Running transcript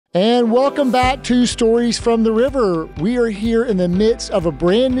And welcome back to Stories from the River. We are here in the midst of a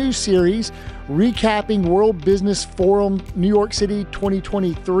brand new series recapping World Business Forum New York City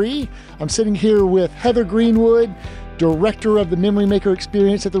 2023. I'm sitting here with Heather Greenwood, Director of the Memory Maker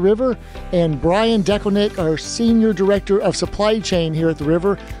Experience at the River, and Brian Deckelnick, our Senior Director of Supply Chain here at the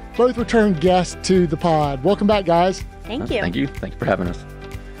River, both return guests to the pod. Welcome back, guys. Thank you. Thank you. Thank you for having us.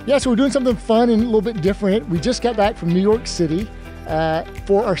 Yeah, so we're doing something fun and a little bit different. We just got back from New York City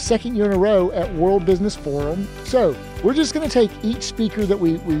for our second year in a row at World Business Forum. So we're just going to take each speaker that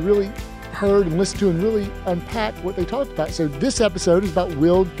we really heard and listened to and really unpack what they talked about. So this episode is about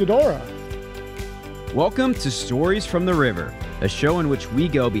Will Guidara. Welcome to Stories from the River, a show in which we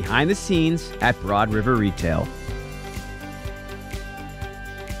go behind the scenes at Broad River Retail.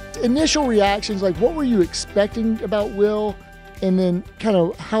 Initial reactions, like what were you expecting about Will? And then kind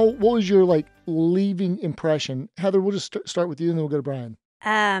of what was your leaving impression? Heather, we'll just start with you and then we'll go to Brian.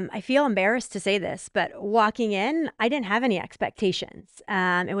 I feel embarrassed to say this, but walking in, I didn't have any expectations.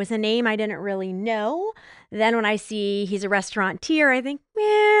 It was a name I didn't really know. Then when I see he's a restaurateur, I think,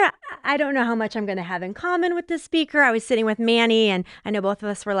 I don't know how much I'm going to have in common with this speaker. I was sitting with Manny and I know both of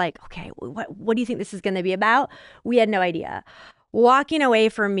us were like, okay, what do you think this is going to be about? We had no idea. Walking away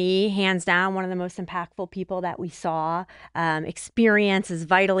from me, hands down, one of the most impactful people that we saw. Experience is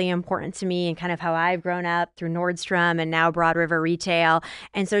vitally important to me and kind of how I've grown up through Nordstrom and now Broad River Retail.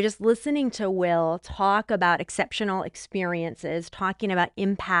 And so just listening to Will talk about exceptional experiences, talking about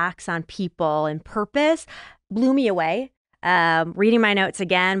impacts on people and purpose blew me away. Reading my notes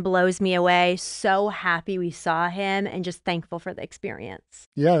again blows me away. So happy we saw him and just thankful for the experience.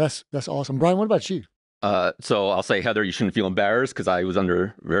 Yeah, that's awesome. Brian, what about you? So I'll say, Heather, you shouldn't feel embarrassed because I was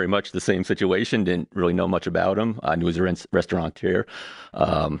under very much the same situation, didn't really know much about him. I knew he was a restaurateur.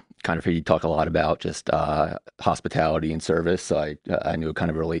 Kind of heard you talk a lot about just hospitality and service. So I knew it kind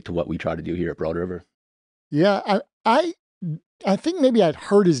of relate to what we try to do here at Broad River. Yeah, I think maybe I'd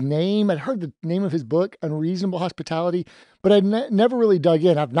heard his name. I'd heard the name of his book, Unreasonable Hospitality, but I'd never really dug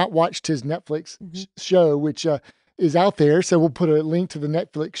in. I've not watched his Netflix show, which is out there. So we'll put a link to the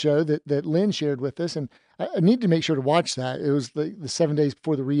Netflix show that Lynn shared with us. And I need to make sure to watch that. It was the 7 days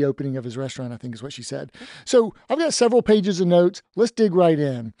before the reopening of his restaurant, I think is what she said. So I've got several pages of notes. Let's dig right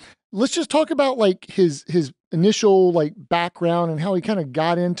in. Let's just talk about his initial background and how he kind of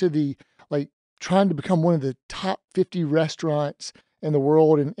got into the trying to become one of the top 50 restaurants in the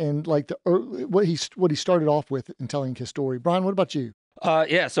world and what he started off with in telling his story. Brian, what about you?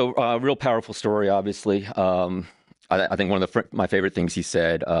 So real powerful story, obviously. I think one of my favorite things he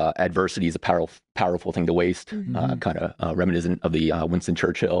said, adversity is a powerful thing to waste, kind of reminiscent of the Winston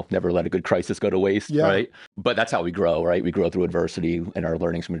Churchill, never let a good crisis go to waste, right? But that's how we grow, right? We grow through adversity and our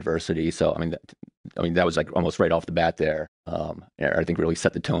learnings from adversity. So, I mean, that was almost right off the bat there. I think really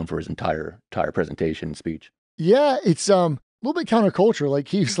set the tone for his entire presentation and speech. Yeah, it's a little bit counterculture.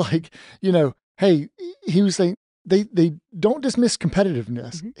 He's hey, he was saying they don't dismiss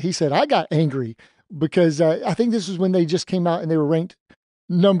competitiveness. He said, I got angry because I think this was when they just came out and they were ranked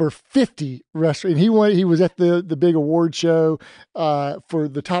number 50 restaurant. He was at the big award show for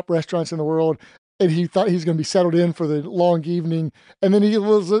the top restaurants in the world. And he thought he was going to be settled in for the long evening. And then he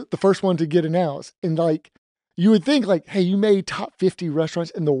was the first one to get announced. And you would think hey, you made top 50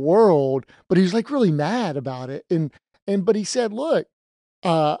 restaurants in the world, but he was really mad about it. But he said, look,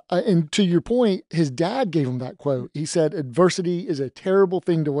 and to your point, his dad gave him that quote. He said, adversity is a terrible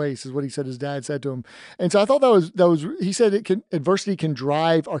thing to waste, is what he said his dad said to him. And so I thought that was he said adversity can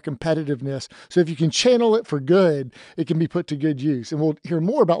drive our competitiveness. So if you can channel it for good, it can be put to good use. And we'll hear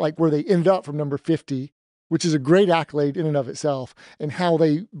more about where they ended up from number 50, which is a great accolade in and of itself, and how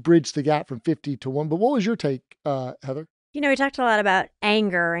they bridged the gap from 50 to 1. But what was your take, Heather? We talked a lot about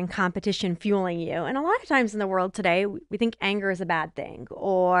anger and competition fueling you. And a lot of times in the world today, we think anger is a bad thing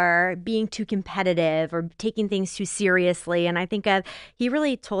or being too competitive or taking things too seriously. And I think he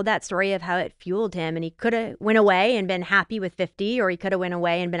really told that story of how it fueled him. And he could have went away and been happy with 50, or he could have went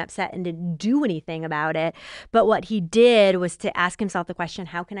away and been upset and didn't do anything about it. But what he did was to ask himself the question,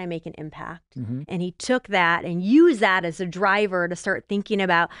 how can I make an impact? And he took that and used that as a driver to start thinking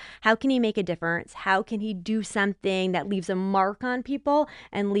about how can he make a difference? How can he do something that leaves a mark on people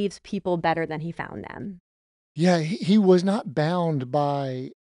and leaves people better than he found them? Yeah, he was not bound by,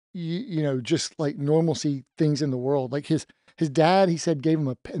 just normalcy things in the world. His dad, he said, gave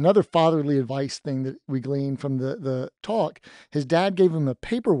him another fatherly advice thing that we gleaned from the talk. His dad gave him a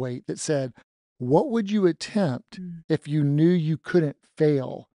paperweight that said, what would you attempt if you knew you couldn't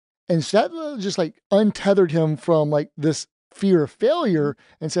fail? And so that just untethered him from this fear of failure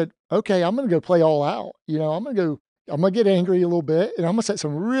and said, okay, I'm going to go play all out. I'm going to go, I'm going to get angry a little bit, and I'm going to set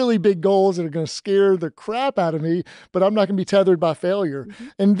some really big goals that are going to scare the crap out of me, but I'm not going to be tethered by failure.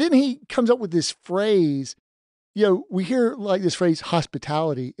 And then he comes up with this phrase, we hear like this phrase,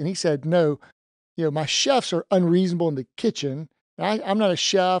 hospitality. And he said, no, my chefs are unreasonable in the kitchen. I'm not a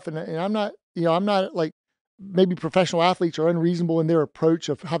chef, and I'm not, I'm not like maybe professional athletes are unreasonable in their approach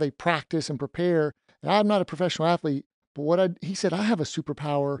of how they practice and prepare. And I'm not a professional athlete, but he said, I have a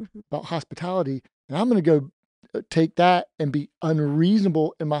superpower about hospitality, and I'm going to go take that and be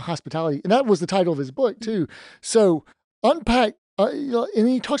unreasonable in my hospitality. And that was the title of his book too. So unpack, and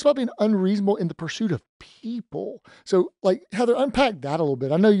he talks about being unreasonable in the pursuit of people. So like, Heather, unpack that a little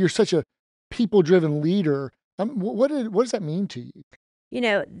bit. I know you're such a people-driven leader. What does that mean to you?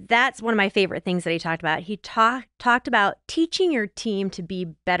 That's one of my favorite things that he talked about. He talked about teaching your team to be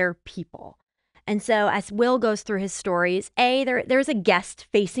better people. And so as Will goes through his stories, there's a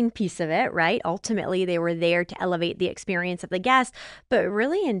guest-facing piece of it, right? Ultimately, they were there to elevate the experience of the guest. But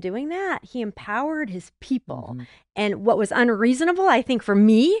really, in doing that, he empowered his people. And what was unreasonable, I think, for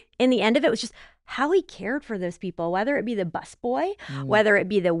me, in the end of it, was just how he cared for those people, whether it be the busboy, whether it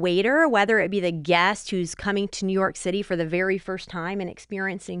be the waiter, whether it be the guest who's coming to New York City for the very first time and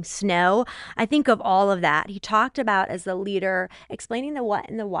experiencing snow. I think of all of that. He talked about, as the leader, explaining the what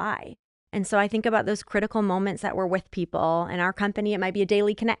and the why. And so I think about those critical moments that we're with people. In our company, it might be a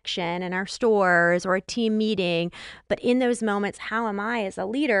daily connection in our stores or a team meeting. But in those moments, how am I as a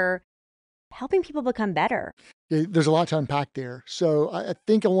leader helping people become better? Yeah, there's a lot to unpack there. So I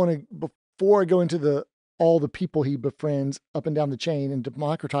think I want to, before I go into all the people he befriends up and down the chain and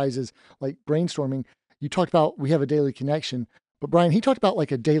democratizes like brainstorming, you talked about we have a daily connection. But Brian, he talked about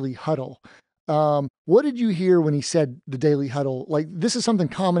like a daily huddle. What did you hear when he said the daily huddle? Like, this is something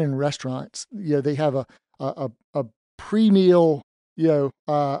common in restaurants. They have a pre-meal,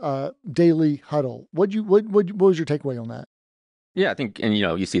 daily huddle. What was your takeaway on that? Yeah, I think, and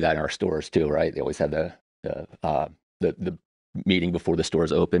you see that in our stores too, right? They always have the meeting before the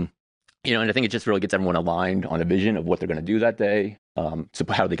stores open. And I think it just really gets everyone aligned on a vision of what they're going to do that day,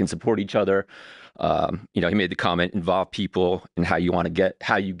 how they can support each other. He made the comment, involve people in how you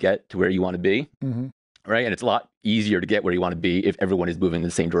get to where you want to be, right? And it's a lot easier to get where you want to be if everyone is moving in the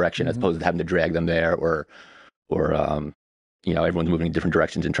same direction, as opposed to having to drag them there, or everyone's moving in different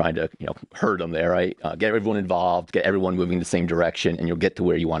directions and trying to herd them there, right? Get everyone involved, get everyone moving in the same direction, and you'll get to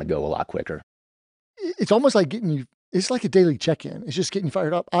where you want to go a lot quicker. It's almost like it's like a daily check-in. It's just getting you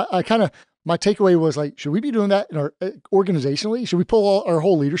fired up. My takeaway was like, should we be doing that in our organizationally? Should we pull our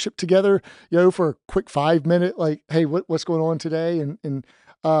whole leadership together, for a quick 5-minute, like, hey, what's going on today? And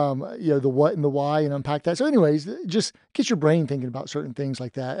the what and the why, and unpack that. So anyways, just get your brain thinking about certain things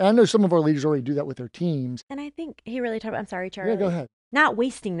like that. And I know some of our leaders already do that with their teams. And I think he really talked about, I'm sorry, Charlie. Yeah, go ahead. Not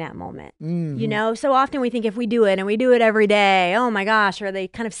wasting that moment. So often we think if we do it and we do it every day, oh my gosh, are they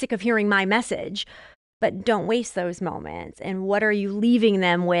kind of sick of hearing my message? But don't waste those moments. And what are you leaving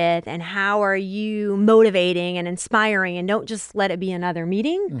them with? And how are you motivating and inspiring? And don't just let it be another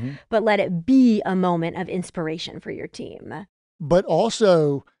meeting, but let it be a moment of inspiration for your team. But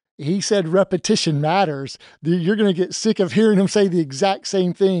also, he said repetition matters. You're going to get sick of hearing him say the exact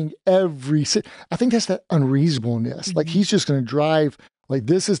same thing I think that's that unreasonableness. Like, he's just going to drive, like,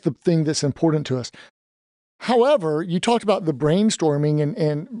 this is the thing that's important to us. However, you talked about the brainstorming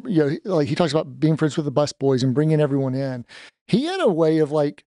and like he talks about being friends with the bus boys and bringing everyone in. He had a way of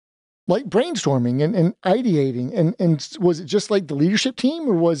like brainstorming and ideating. And was it just like the leadership team,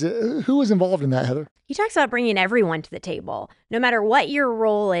 or who was involved in that, Heather? He talks about bringing everyone to the table. No matter what your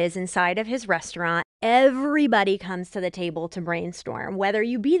role is inside of his restaurant, everybody comes to the table to brainstorm. Whether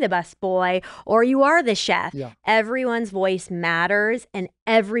you be the busboy or you are the chef, everyone's voice matters, and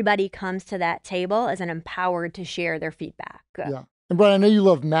everybody comes to that table as an empowered to share their feedback. Yeah. And Brian, I know you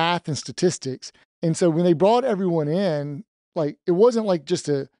love math and statistics. And so when they brought everyone in, like, it wasn't like just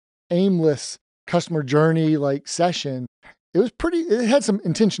a aimless customer journey like session. It had some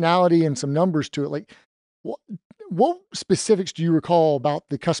intentionality and some numbers to it. Like, what specifics do you recall about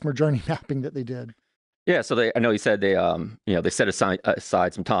the customer journey mapping that they did? Yeah, so I know he said they set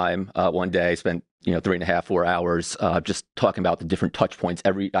aside some time one day, spent 3.5, 4 hours just talking about the different touch points,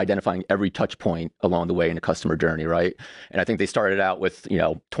 identifying every touch point along the way in the customer journey, right? And I think they started out with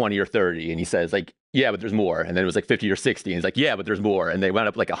 20 or 30, and he says like, yeah, but there's more. And then it was like 50 or 60, and he's like, yeah, but there's more. And they went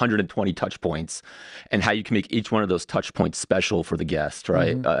up like 120 touch points, and how you can make each one of those touch points special for the guest,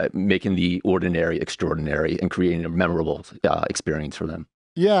 right? Making the ordinary extraordinary and creating a memorable experience for them.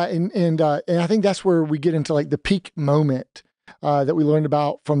 Yeah, and I think that's where we get into like the peak moment that we learned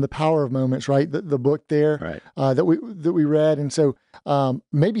about from The Power of Moments, right? The book there, right. that we read, and so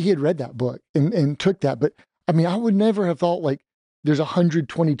maybe he had read that book and took that. But I mean, I would never have thought like there's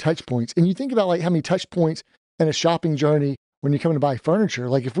 120 touch points. And you think about like how many touch points in a shopping journey when you're coming to buy furniture.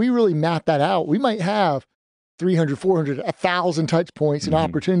 Like if we really map that out, we might have 300, 400, 1,000 touch points and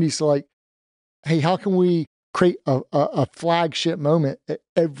opportunities to like, hey, how can we create a flagship moment at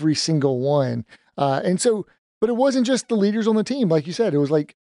every single one? And so, but it wasn't just the leaders on the team. Like you said, it was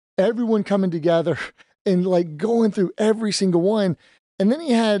like everyone coming together and like going through every single one. And then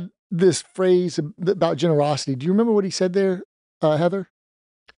he had this phrase about generosity. Do you remember what he said there, Heather?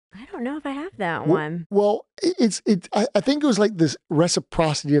 I don't know if I have that one. Well, I think it was like this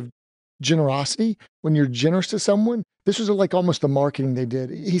reciprocity of generosity. When you're generous to someone, this was like almost the marketing they did.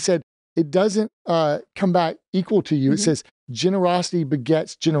 He said, it doesn't come back equal to you. It says generosity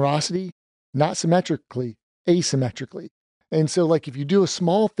begets generosity, not symmetrically, asymmetrically. And so like if you do a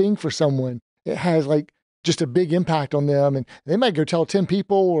small thing for someone, it has like just a big impact on them, and they might go tell 10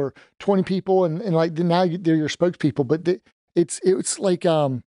 people or 20 people, and like now they're your spokespeople. But it's like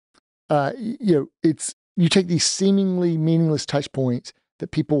you take these seemingly meaningless touch points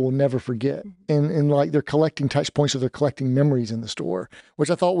that people will never forget, and like they're collecting touch points or they're collecting memories in the store, which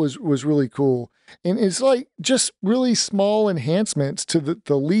I thought was really cool. And it's like just really small enhancements to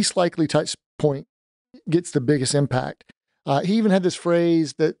the least likely touch point gets the biggest impact. He even had this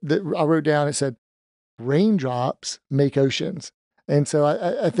phrase that I wrote down. It said, raindrops make oceans. And so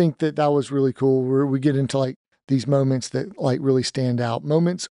I think that was really cool, where we get into like these moments that like really stand out.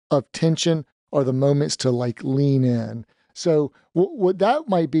 Moments of tension are the moments to like lean in. So what that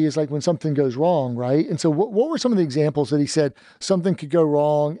might be is like when something goes wrong, right? And so what were some of the examples that he said something could go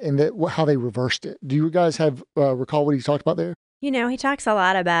wrong and that how they reversed it? Do you guys have recall what he talked about there? You know, he talks a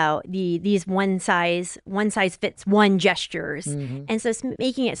lot about these one size fits one gestures. And so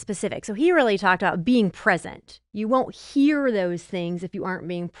making it specific. So he really talked about being present. You won't hear those things if you aren't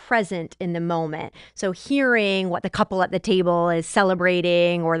being present in the moment. So hearing what the couple at the table is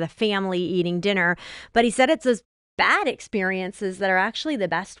celebrating or the family eating dinner. But he said it's those bad experiences that are actually the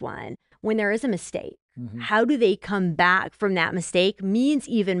best one when there is a mistake. How do they come back from that mistake means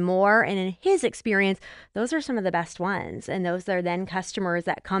even more. And in his experience, those are some of the best ones. And those are then customers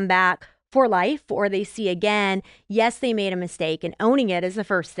that come back for life, or they see again, yes, they made a mistake, and owning it is the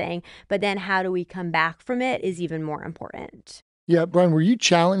first thing. But then how do we come back from it is even more important. Yeah, Brian, were you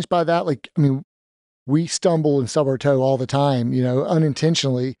challenged by that? Like, I mean, we stumble and stub our toe all the time, you know,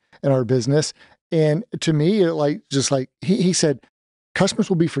 unintentionally in our business. And to me, he said, customers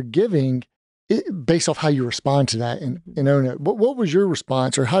will be forgiving based off how you respond to that and own it. What was your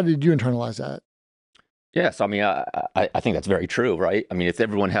response, or how did you internalize that? Yes, I mean, I think that's very true, right? I mean, if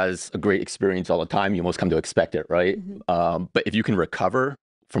everyone has a great experience all the time, you almost come to expect it, right? But if you can recover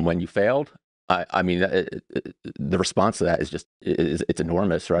from when you failed, I mean, the response to that is just, it's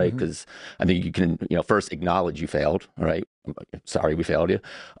enormous, right? Because I think you can, first acknowledge you failed, right? Sorry, we failed you.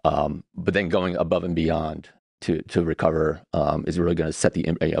 But then going above and beyond to recover is really going to set it's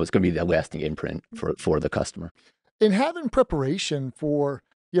going to be the lasting imprint for the customer. And having preparation for,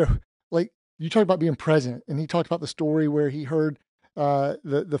 like you talked about being present, and he talked about the story where he heard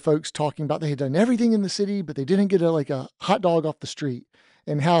the folks talking about they had done everything in the city, but they didn't get a hot dog off the street,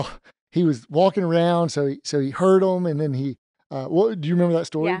 and how he was walking around. So he heard them, and then he, do you remember that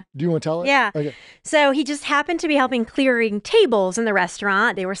story? Yeah. Do you want to tell it? Yeah. Okay. So he just happened to be helping clearing tables in the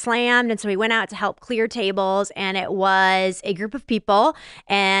restaurant. They were slammed. And so he went out to help clear tables. And it was a group of people.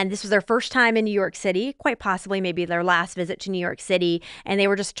 And this was their first time in New York City, quite possibly maybe their last visit to New York City. And they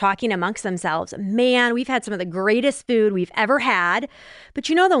were just talking amongst themselves. Man, we've had some of the greatest food we've ever had. But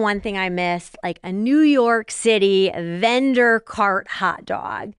the one thing I missed, like a New York City vendor cart hot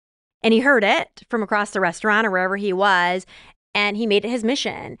dog. And he heard it from across the restaurant or wherever he was. And he made it his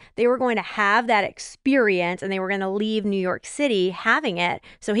mission. They were going to have that experience, and they were going to leave New York City having it.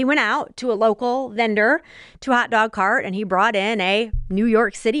 So he went out to a local vendor, to a hot dog cart, and he brought in a New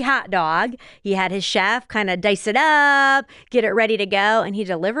York City hot dog. He had his chef kind of dice it up, get it ready to go, and he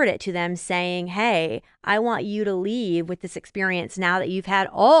delivered it to them saying, hey, I want you to leave with this experience now that you've had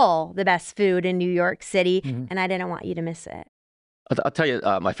all the best food in New York City, and I didn't want you to miss it. I'll tell you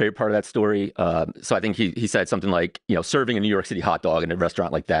my favorite part of that story. So I think he said something like, serving a New York City hot dog in a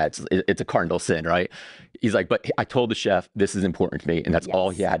restaurant like that, it's a cardinal sin, right? He's like, but I told the chef, this is important to me. And that's all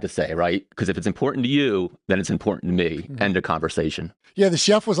he had to say, right? Because if it's important to you, then it's important to me. End of conversation. Yeah, the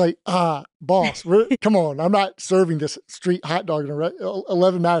chef was like, boss, come on. I'm not serving this street hot dog in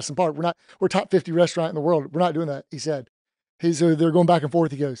 11 Madison Park. We're top 50 restaurant in the world. We're not doing that, he said. So they're going back and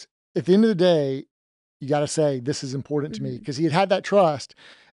forth. He goes, at the end of the day, you got to say, this is important to me, because he had that trust.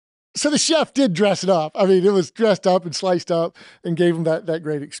 So the chef did dress it up. I mean, it was dressed up and sliced up and gave him that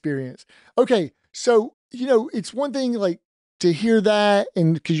great experience. Okay, so it's one thing like to hear that,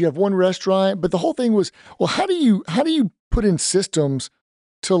 and because you have one restaurant, but the whole thing was, well, how do you put in systems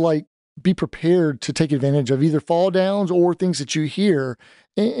to like be prepared to take advantage of either fall downs or things that you hear?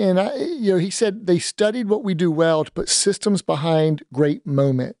 And he said they studied what we do well to put systems behind great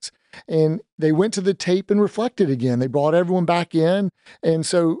moments. And they went to the tape and reflected again. They brought everyone back in. And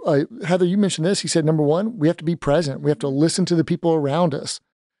so, Heather, you mentioned this. He said, number one, we have to be present. We have to listen to the people around us.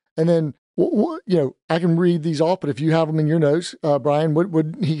 And then, I can read these off, but if you have them in your notes, Brian, what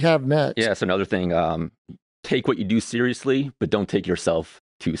would he have next? Yeah, so another thing, take what you do seriously, but don't take yourself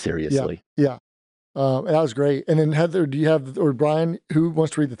too seriously. Yeah. And that was great. And then Heather, do you have, or Brian, who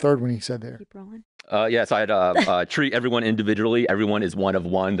wants to read the third one he said there? Keep rolling. So I had treat everyone individually. Everyone is one of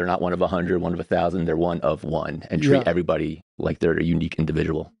one. They're not one of 100, one of 1,000. They're one of one. And treat everybody like they're a unique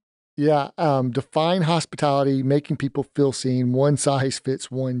individual. Yeah. Define hospitality, making people feel seen. One size fits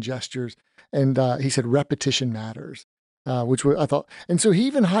one gestures. And he said repetition matters, which I thought. And so he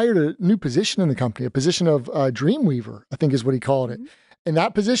even hired a new position in the company, a position of Dreamweaver, I think is what he called it. And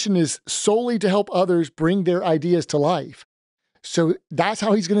that position is solely to help others bring their ideas to life. So that's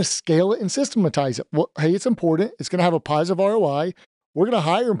how he's going to scale it and systematize it. Well, hey, it's important. It's going to have a positive ROI. We're going to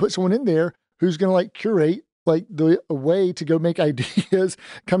hire and put someone in there who's going to like curate like a way to go make ideas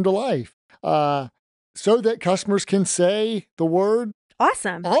come to life, so that customers can say the word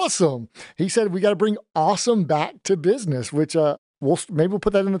awesome. Awesome. He said we got to bring awesome back to business, which we'll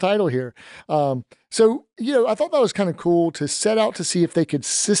put that in the title here. So I thought that was kind of cool to set out to see if they could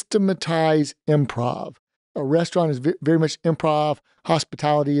systematize improv. A restaurant is very much improv.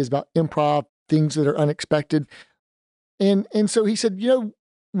 Hospitality is about improv, things that are unexpected. And so he said,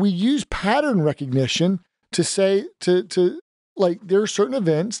 we use pattern recognition to say to like there are certain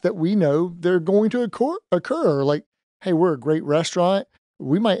events that we know they're going to occur. Like, hey, we're a great restaurant.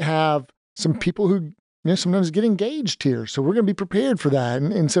 We might have some people who sometimes get engaged here, so we're going to be prepared for that.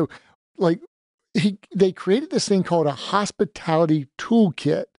 And so, like, they created this thing called a hospitality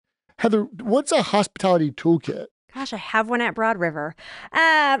toolkit. Heather, what's a hospitality toolkit? Gosh, I have one at Broad River.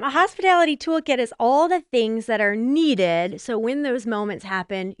 A hospitality toolkit is all the things that are needed so when those moments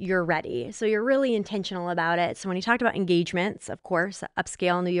happen, you're ready. So you're really intentional about it. So when he talked about engagements, of course,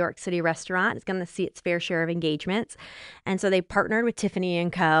 upscale New York City restaurant is going to see its fair share of engagements. And so they partnered with Tiffany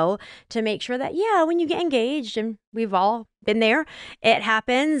 & Co. to make sure that, when you get engaged, and we've all been there, it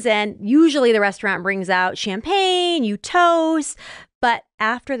happens. And usually the restaurant brings out champagne, you toast. But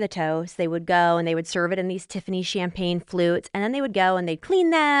after the toast, they would go and they would serve it in these Tiffany champagne flutes. And then they would go and they'd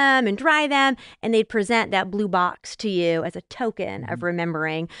clean them and dry them. And they'd present that blue box to you as a token of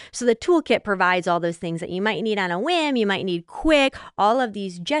remembering. So the toolkit provides all those things that you might need on a whim. You might need quick, all of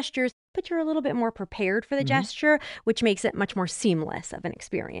these gestures, but you're a little bit more prepared for the gesture, which makes it much more seamless of an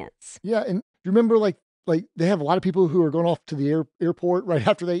experience. Yeah. And you remember like they have a lot of people who are going off to the airport right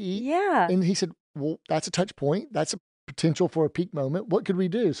after they eat. Yeah. And he said, well, that's a touch point. That's a potential for a peak moment. What could we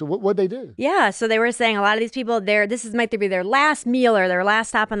do? So what'd they do? Yeah. So they were saying a lot of these people might be their last meal or their last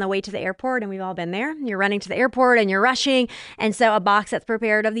stop on the way to the airport. And we've all been there. You're running to the airport and you're rushing. And so a box that's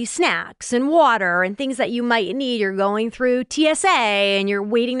prepared of these snacks and water and things that you might need. You're going through TSA and you're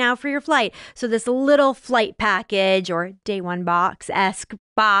waiting now for your flight. So this little flight package or day one box-esque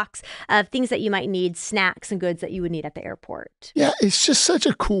box of things that you might need, snacks and goods that you would need at the airport. Yeah. It's just such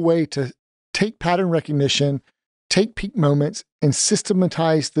a cool way to take pattern recognition, take peak moments and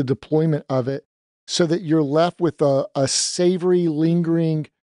systematize the deployment of it so that you're left with a savory, lingering,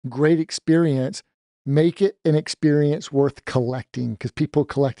 great experience. Make it an experience worth collecting because people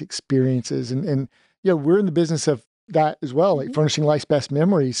collect experiences. And we're in the business of that as well, like furnishing life's best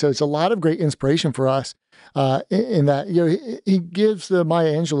memories. So it's a lot of great inspiration for us in that. He gives the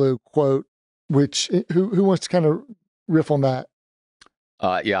Maya Angelou quote, which who wants to kind of riff on that?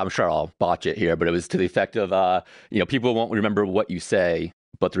 I'm sure I'll botch it here, but it was to the effect of, people won't remember what you say,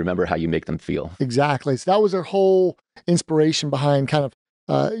 but to remember how you make them feel. Exactly. So that was their whole inspiration behind kind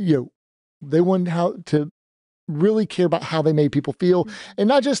of, they wanted how to really care about how they made people feel and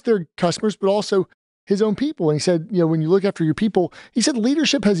not just their customers, but also his own people. And he said, when you look after your people, he said,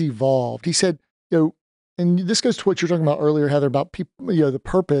 leadership has evolved. He said, and this goes to what you're talking about earlier, Heather, about people, the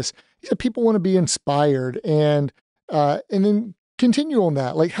purpose. He said, people want to be inspired and then continue on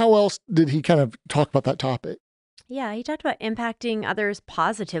that. Like, how else did he kind of talk about that topic? Yeah, he talked about impacting others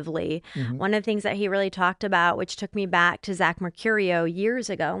positively. One of the things that he really talked about, which took me back to Zach Mercurio years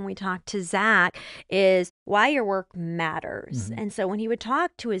ago when we talked to Zach, is why your work matters. Mhm. And so when he would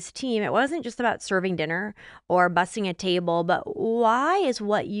talk to his team, it wasn't just about serving dinner or bussing a table, but why is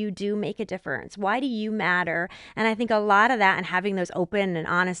what you do make a difference? Why do you matter? And I think a lot of that and having those open and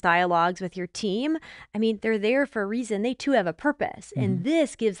honest dialogues with your team, I mean, they're there for a reason. They too have a purpose. And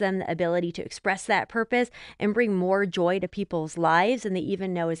this gives them the ability to express that purpose and bring more joy to people's lives than they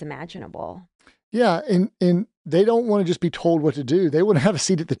even know is imaginable. Yeah, and they don't want to just be told what to do. They want to have a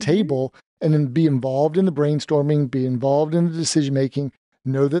seat at the table and then be involved in the brainstorming, be involved in the decision making,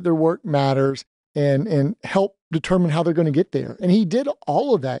 know that their work matters, and help determine how they're going to get there. And he did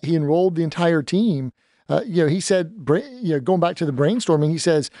all of that. He enrolled the entire team. He said, going back to the brainstorming, he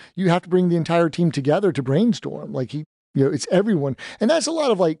says you have to bring the entire team together to brainstorm. Like it's everyone, and that's a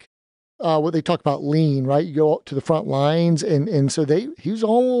lot of like what they talk about lean, right? You go up to the front lines, and so he was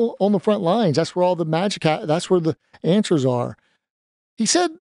all on the front lines. That's where all the magic, that's where the answers are. He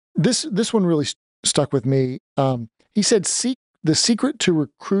said this one really stuck with me. He said, the secret to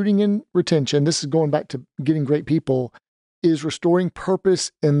recruiting and retention, this is going back to getting great people, is restoring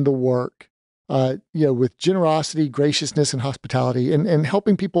purpose in the work. With generosity, graciousness, and hospitality, and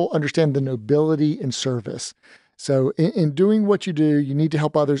helping people understand the nobility in service. So in doing what you do, you need to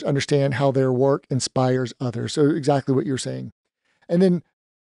help others understand how their work inspires others. So exactly what you're saying. And then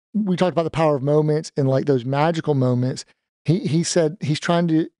we talked about the power of moments and like those magical moments. He said he's trying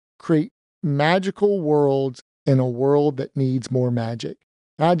to create magical worlds in a world that needs more magic.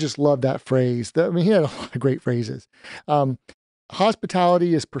 And I just love that phrase. I mean, he had a lot of great phrases.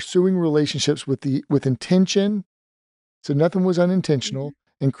 Hospitality is pursuing relationships with intention. So nothing was unintentional,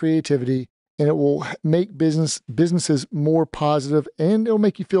 and creativity. And it will make businesses more positive, and it'll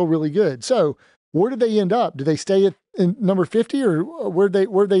make you feel really good. So where did they end up? Did they stay in number 50, or where'd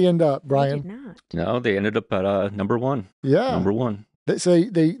they end up, Brian? They did not. No, they ended up at number 1. Yeah. Number 1. So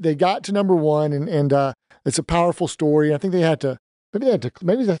they got to number 1, and it's a powerful story. I think maybe that's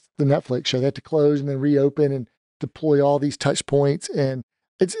the Netflix show. They had to close and then reopen and deploy all these touch points. And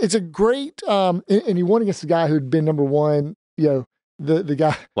it's a great, and he won against the guy who'd been number 1, the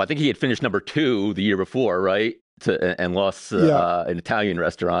guy. Well, I think he had finished number 2 the year before, right? And lost an Italian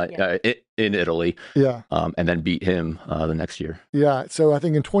restaurant in Italy. Yeah. And then beat him the next year. Yeah. So I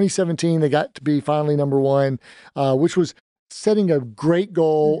think in 2017, they got to be finally number 1, which was setting a great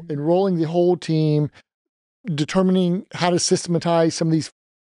goal, enrolling the whole team, determining how to systematize some of these,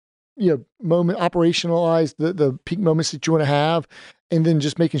 operationalize the peak moments that you want to have, and then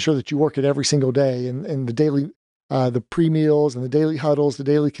just making sure that you work it every single day, and the daily, the pre-meals and the daily huddles, the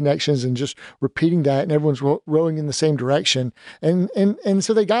daily connections, and just repeating that, and everyone's rowing in the same direction. And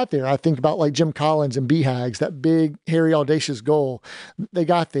so they got there. I think about like Jim Collins and BHAGs, that big, hairy, audacious goal. They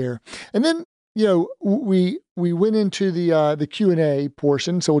got there. And then, we went into the Q&A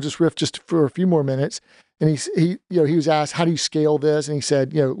portion. So we'll just riff just for a few more minutes. And he was asked, how do you scale this? And he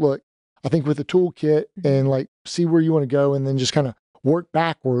said, look, I think with the toolkit and like see where you want to go, and then just kind of work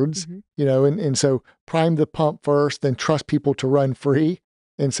backwards, and so prime the pump first, then trust people to run free.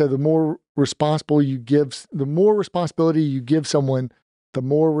 And so the more responsibility you give someone, the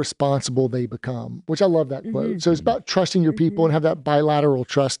more responsible they become, which I love that quote. So it's about trusting your people and have that bilateral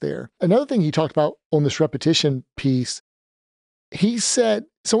trust there. Another thing he talked about on this repetition piece, he said,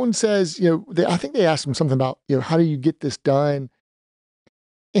 someone says, I think they asked him something about, how do you get this done?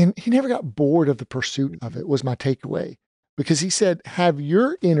 And he never got bored of the pursuit of it, was my takeaway. Because he said, have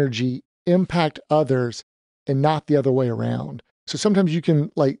your energy impact others and not the other way around. So sometimes you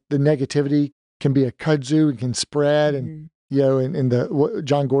can, like, the negativity can be a kudzu and can spread, and and what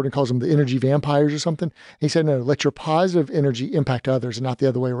John Gordon calls them, the energy vampires or something. He said, no, let your positive energy impact others and not the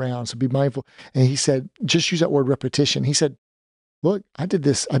other way around. So be mindful. And he said, just use that word repetition. He said, look, I did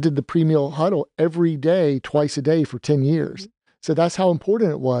the pre-meal huddle every day, twice a day for 10 years. So that's how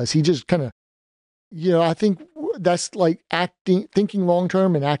important it was. He just kind of, I think that's like thinking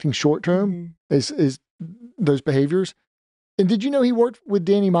long-term and acting short-term is those behaviors. And did you know he worked with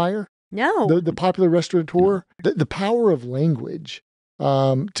Danny Meyer? No. The popular restaurateur. No. The power of language,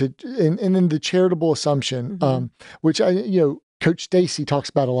 and then the charitable assumption, which Coach Stacy talks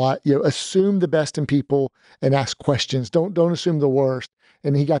about a lot. Assume the best in people and ask questions. Don't assume the worst.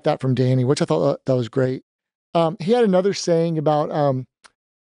 And he got that from Danny, which I thought that was great. He had another saying about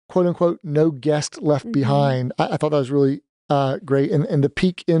quote unquote no guest left behind. I thought that was really great. And the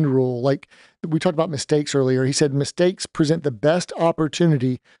peak end rule, like we talked about mistakes earlier. He said mistakes present the best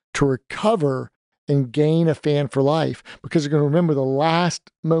opportunity to recover and gain a fan for life, because you're going to remember the last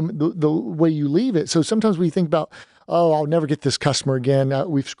moment, the way you leave it. So sometimes we think about, oh, I'll never get this customer again.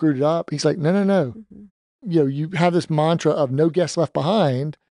 We've screwed it up. He's like, no. You have this mantra of no guests left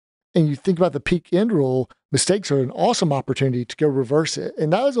behind. and you think about the peak end rule, mistakes are an awesome opportunity to go reverse it.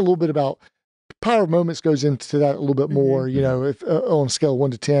 And that was a little bit about power of moments goes into that a little bit more, you know, if on a scale of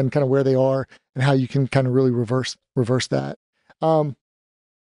 1 to 10, kind of where they are and how you can kind of really reverse that.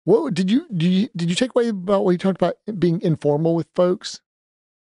 What did you take away about what you talked about being informal with folks?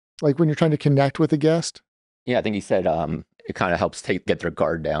 Like when you're trying to connect with a guest? Yeah, I think he said it kind of helps get their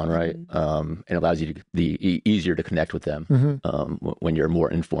guard down, right? And allows you to be easier to connect with them when you're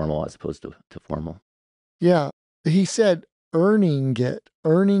more informal as opposed to formal. Yeah. He said earning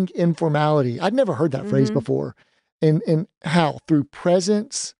informality. I'd never heard that phrase before. And how? Through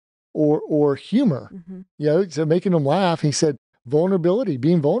presence or humor. You know, so making them laugh. He said vulnerability,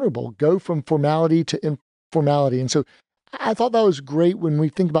 being vulnerable, go from formality to informality. And so I thought that was great when we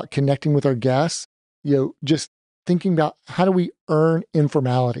think about connecting with our guests, you know, just thinking about how do we earn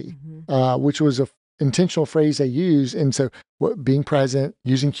informality, which was an intentional phrase they used. And so being present,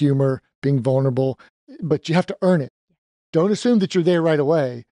 using humor, being vulnerable, but you have to earn it. Don't assume that you're there right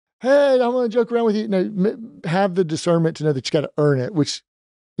away. Hey, I'm going to joke around with you. No, have the discernment to know that you got to earn it, which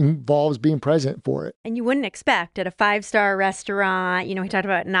involves being present for it. And you wouldn't expect at a 5-star restaurant, you know, he talked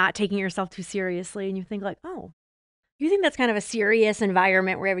about not taking yourself too seriously. And you think like, oh, you think that's kind of a serious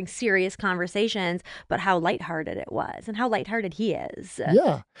environment. We're having serious conversations, but how lighthearted it was and how lighthearted he is.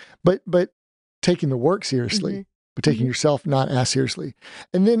 Yeah. But taking the work seriously, but taking yourself not as seriously.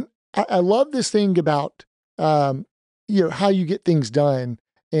 And then I love this thing about, you know, how you get things done.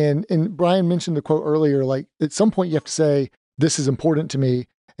 And Brian mentioned the quote earlier, like at some point you have to say, this is important to me.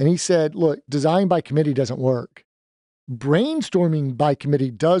 And he said, look, design by committee doesn't work. Brainstorming by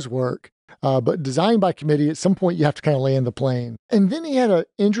committee does work. But design by committee, at some point you have to kind of land the plane. And then he had an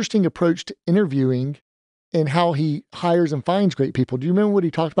interesting approach to interviewing and how he hires and finds great people. Do you remember what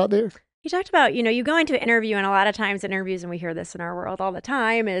he talked about there? He talked about, you know, you go into an interview, and a lot of times interviews, and we hear this in our world all the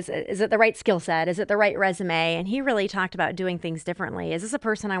time, is it the right skill set? Is it the right resume? And he really talked about doing things differently. Is this a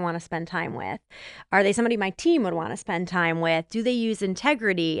person I want to spend time with? Are they somebody my team would want to spend time with? Do they use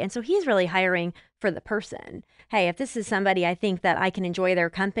integrity? And so he's really hiring for the person. Hey, if this is somebody I think that I can enjoy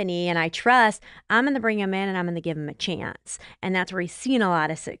their company and I trust, I'm going to bring them in and I'm going to give them a chance. And that's where he's seen a lot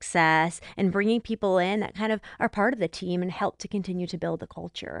of success and bringing people in that kind of are part of the team and help to continue to build the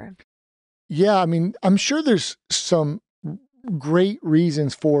culture. Yeah, I mean, I'm sure there's some great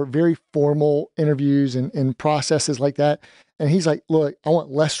reasons for very formal interviews and processes like that. And he's like, look, I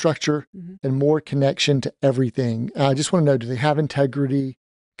want less structure and more connection to everything. I just want to know, do they have integrity?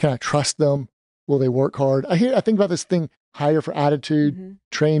 Can I trust them? Will they work hard? I think about this thing, hire for attitude,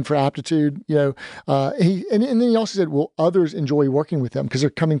 train for aptitude, you know. And then he also said, will others enjoy working with them because they're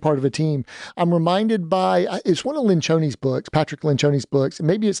becoming part of a team? I'm reminded by, it's one of Lencioni's books, Patrick Lencioni's books, and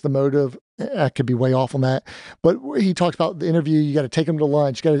maybe it's The Motive. I could be way off on that. But he talks about the interview, you got to take them to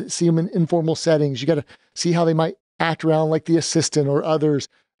lunch, you got to see them in informal settings, you got to see how they might act around like the assistant or others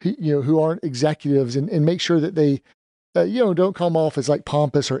who aren't executives and make sure that they, don't come off as like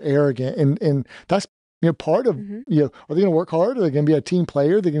pompous or arrogant. And that's, part of, are they going to work hard? Are they going to be a team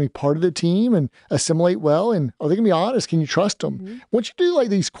player? Are they going to be part of the team and assimilate well? And are they going to be honest? Can you trust them? Once you do like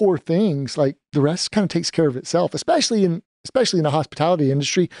these core things, like the rest kind of takes care of itself, especially in the hospitality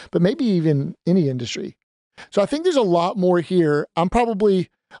industry, but maybe even any industry. So I think there's a lot more here. I'm probably,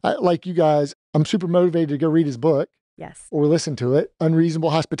 like you guys, I'm super motivated to go read his book. Yes. Or listen to it, Unreasonable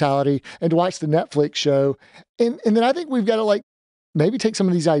Hospitality, and to watch the Netflix show. And then I think we've got to like maybe take some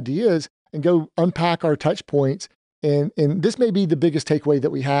of these ideas and go unpack our touch points. And this may be the biggest takeaway that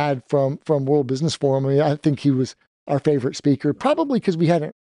we had from World Business Forum. I mean, I think he was our favorite speaker, probably because we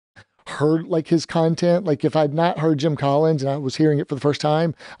hadn't heard like his content. Like if I'd not heard Jim Collins and I was hearing it for the first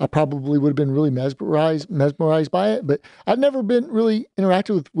time, I probably would have been really mesmerized by it. But I'd never been really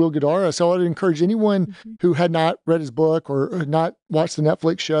interacted with Will Guidara. So I'd encourage anyone who had not read his book or had not watched the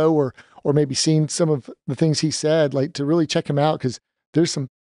Netflix show or maybe seen some of the things he said, like to really check him out, because there's some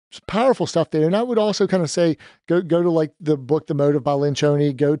powerful stuff there. And I would also kind of say, go to like the book, The Motive by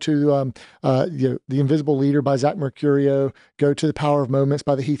Lencioni, go to The Invisible Leader by Zach Mercurio, go to The Power of Moments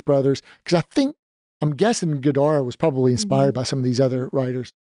by the Heath brothers. Because I'm guessing Guidara was probably inspired by some of these other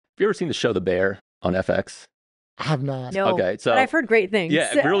writers. Have you ever seen the show The Bear on FX? I have not. No, okay, so but I've heard great things.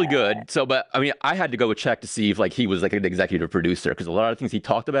 Yeah, really good. So, but I mean, I had to go check to see if like he was like an executive producer, because a lot of things he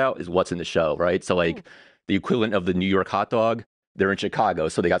talked about is what's in the show, right? So like the equivalent of the New York hot dog, they're in Chicago,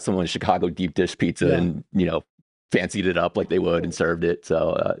 so they got someone in Chicago deep dish pizza and fancied it up like they would and served it.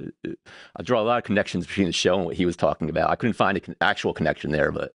 So I draw a lot of connections between the show and what he was talking about. I couldn't find an actual connection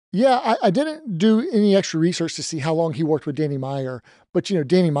there, but. Yeah, I didn't do any extra research to see how long he worked with Danny Meyer, but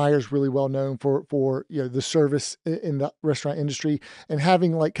Danny Meyer is really well known for the service in the restaurant industry, and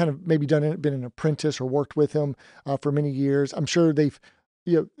having like kind of maybe been an apprentice or worked with him for many years. I'm sure they've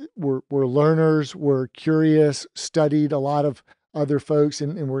were learners, were curious, studied a lot of other folks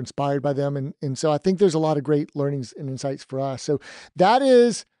and were inspired by them, and so I think there's a lot of great learnings and insights for us. So that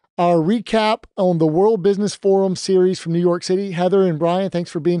is our recap on the World Business Forum series from New York City. Heather and Brian, thanks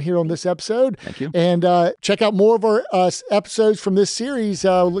for being here on this episode. Thank you. And check out more of our episodes from this series.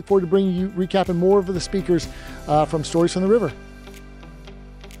 Look forward to bringing you recapping more of the speakers from Stories from the River.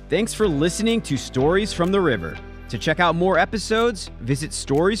 Thanks for listening to Stories from the River. To check out more episodes, visit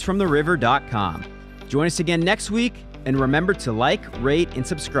storiesfromtheriver.com. Join us again next week, and remember to like, rate, and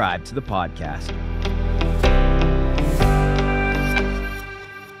subscribe to the podcast.